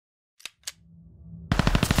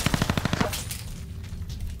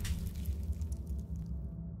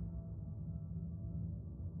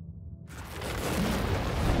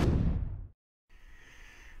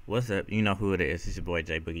What's up? You know who it is. It's your boy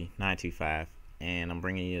J Boogie 925, and I'm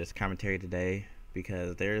bringing you this commentary today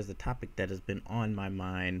because there is a topic that has been on my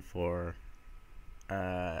mind for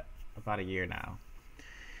about a year now.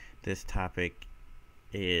 This topic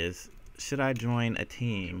is: should I join a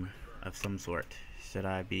team of some sort? Should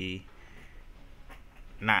I be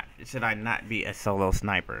not? Should I not be a solo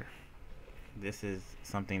sniper? This is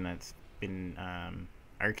something that's been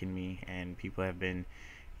irking me, and people have been,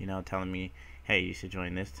 telling me, hey, you should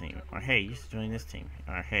join this team, or hey, you should join this team,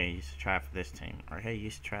 or hey, you should try out for this team, or hey, you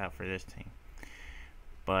should try out for this team.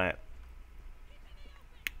 But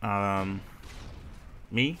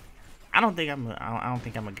me, I don't think I don't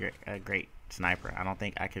think I'm a great sniper. I don't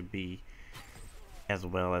think I could be as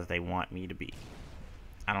well as they want me to be.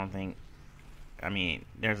 I don't think. I mean,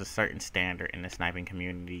 there's a certain standard in the sniping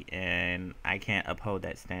community, and I can't uphold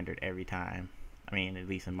that standard every time. I mean, at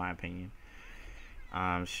least in my opinion.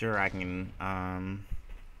 Sure, I can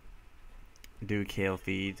do kill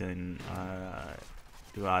feeds and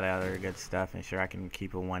do all that other good stuff, and sure, I can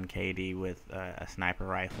keep a 1 KD with a sniper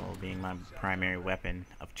rifle being my primary weapon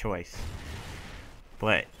of choice.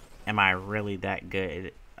 But am I really that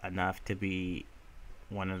good enough to be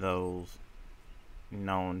one of those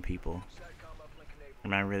known people?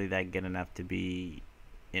 Am I really that good enough to be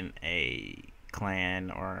in a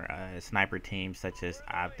clan or a sniper team such as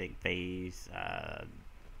Optic, Phase,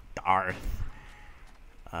 Darth,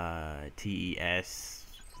 TES,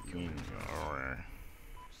 or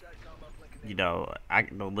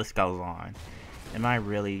the list goes on. Am I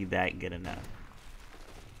really that good enough?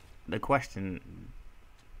 The question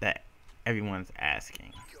that everyone's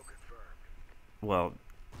asking. Well,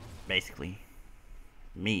 basically,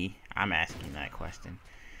 I'm asking that question.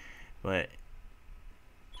 But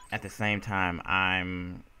at the same time,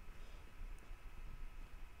 I'm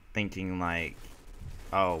thinking like,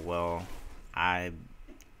 oh well, I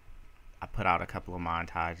put out a couple of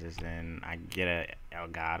montages and I get a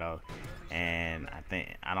Elgato, and I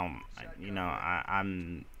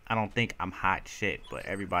don't think I'm hot shit, but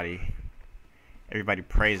everybody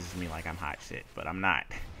praises me like I'm hot shit, but I'm not.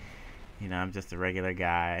 I'm just a regular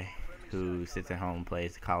guy who sits at home and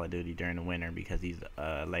plays Call of Duty during the winter because he's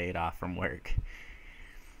laid off from work.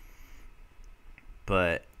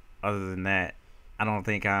 But other than that, I don't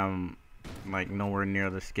think I'm like nowhere near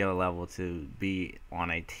the skill level to be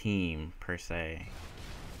on a team per se.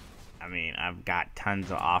 I mean, I've got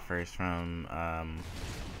tons of offers from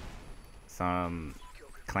some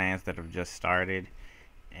clans that have just started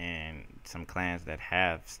and some clans that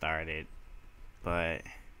have started, but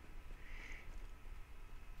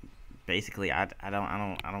basically, I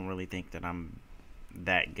don't really think that I'm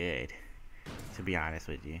that good, to be honest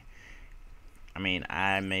with you. I mean,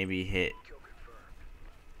 I maybe hit,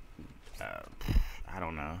 I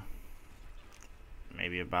don't know,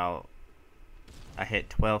 maybe I hit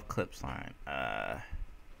 12 clips on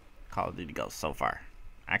Call of Duty Ghosts so far.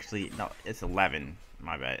 Actually, no, it's 11,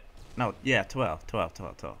 my bad. No, yeah, 12,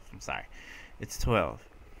 I'm sorry. It's 12.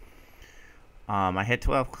 I hit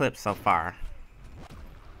 12 clips so far.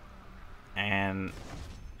 And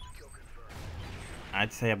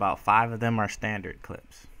I'd say about 5 of them are standard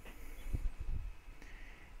clips,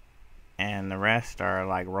 and the rest are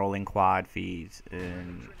like rolling quad feeds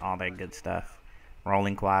and all that good stuff.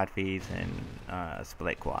 Rolling quad feeds and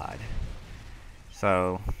split quad.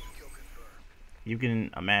 So you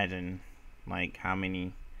can imagine like how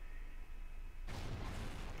many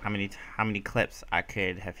clips I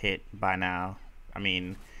could have hit by now. I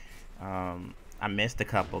mean, I missed a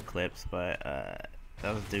couple clips, but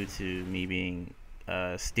that was due to me being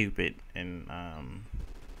stupid and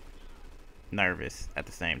nervous at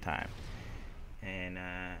the same time, and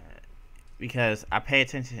because I pay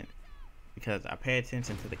attention to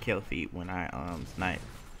the kill feed when I snipe.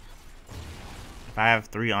 If I have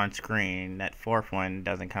 3 on screen, that 4th one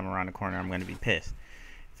doesn't come around the corner, I'm going to be pissed.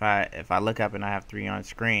 If I look up and I have 3 on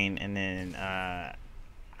screen, and then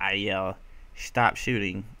I yell stop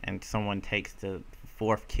shooting, and someone takes the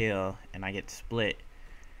 4th kill and I get split,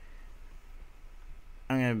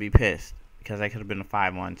 I'm gonna be pissed because I could have been a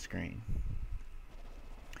 5 on screen.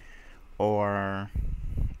 Or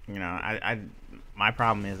my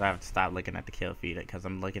problem is I have to stop looking at the kill feed, because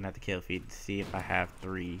I'm looking at the kill feed to see if I have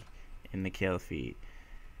 3 in the kill feed.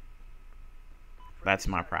 That's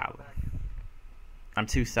my problem. I'm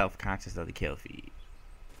too self-conscious of the kill feed.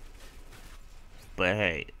 But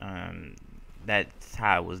hey, that's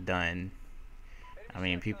how it was done. I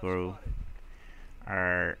mean, people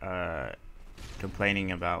are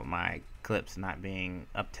complaining about my clips not being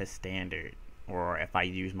up to standard, or if I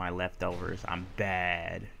use my leftovers, I'm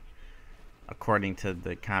bad. According to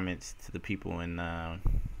the comments to the people in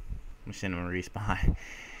Machinima Respawn.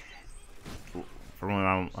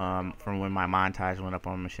 From when my montage went up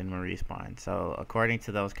on Machinima Respawn. So according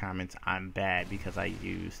to those comments, I'm bad because I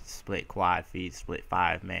used split quad feed, split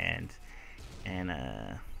 5-mans, and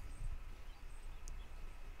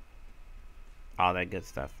all that good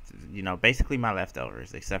stuff. You know, basically my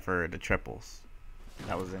leftovers, except for the triples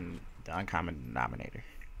that was in the uncommon denominator.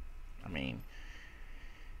 I mean,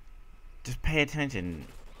 just pay attention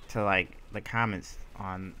to like the comments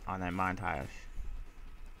on that montage.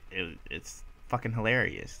 It's fucking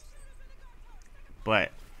hilarious.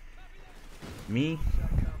 But me,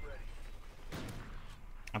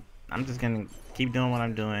 I'm just gonna keep doing what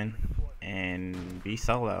I'm doing and be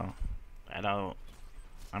solo. I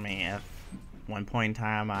mean, if one point in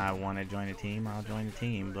time I want to join a team, I'll join the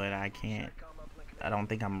team, but I don't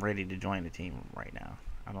think I'm ready to join the team right now.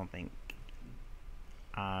 I don't think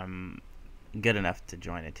I'm good enough to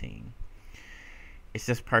join a team. It's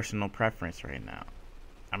just personal preference right now.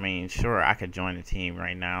 I mean, sure, I could join a team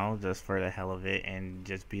right now just for the hell of it and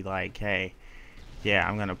just be like, hey, yeah,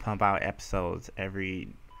 I'm gonna pump out episodes every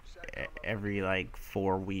like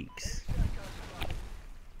 4 weeks.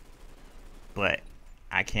 But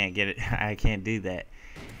I can't get it. I can't do that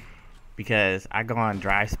because I go on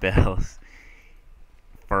dry spells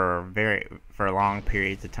for long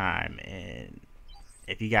periods of time, and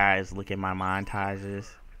if you guys look at my montages,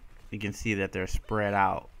 you can see that they're spread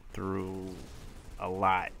out through a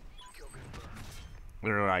lot.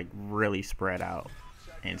 They're like really spread out,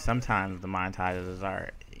 and sometimes the montages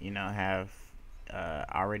are, you know, have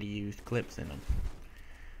already used clips in them,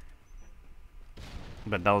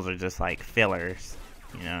 but those are just like fillers,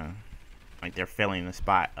 you know, like they're filling the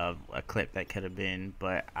spot of a clip that could have been,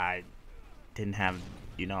 but I didn't have,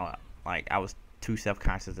 you know, like I was too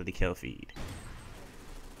self-conscious of the kill feed.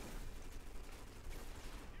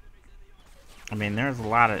 I mean, there's a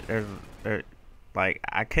lot of like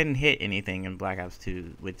I couldn't hit anything in Black Ops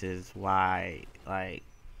 2, which is why like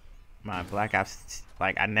my Black Ops,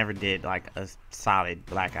 like I never did like a solid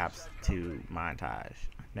Black Ops 2 montage.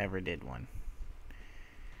 Never did one.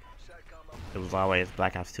 It was always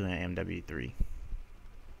Black Ops 2 and MW3.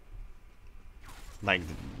 Like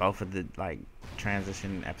both of the like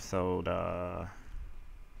transition episode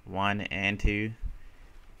 1 and 2,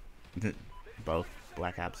 both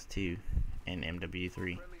Black Ops 2 and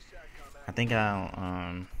MW3. I think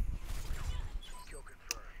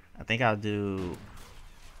I'll do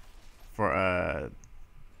for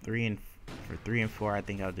 3 and 4. I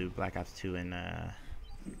think I'll do Black Ops 2 and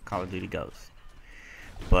Call of Duty Ghosts.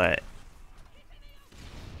 But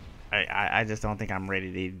I just don't think I'm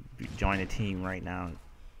ready to join a team right now.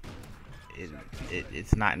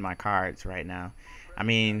 It's not in my cards right now. I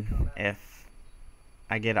mean, if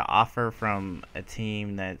I get an offer from a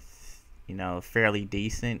team that's, you know, fairly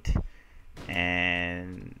decent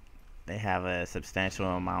and they have a substantial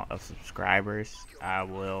amount of subscribers, I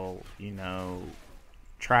will, you know,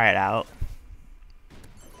 try it out.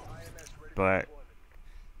 But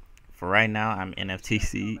for right now, I'm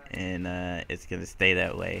NFTC, and it's gonna stay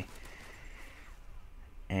that way.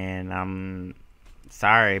 And I'm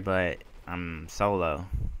sorry, but I'm solo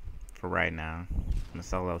for right now. I'm a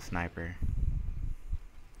solo sniper,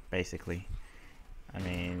 basically. I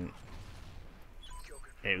mean,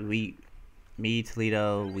 me,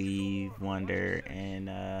 Toledo, Weave, Wonder, and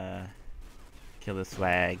Killer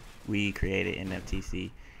Swag, we created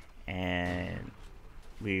NFTC, and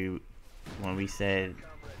when we started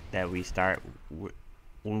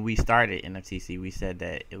NFTC, we said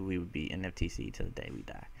that we would be NFTC till the day we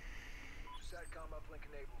die,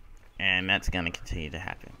 and that's gonna continue to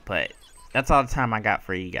happen. But that's all the time I got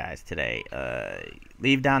for you guys today.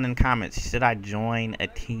 Leave down in the comments, should I join a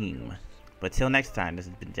team? But till next time, this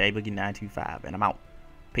has been JBoogie925, and I'm out.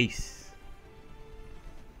 Peace.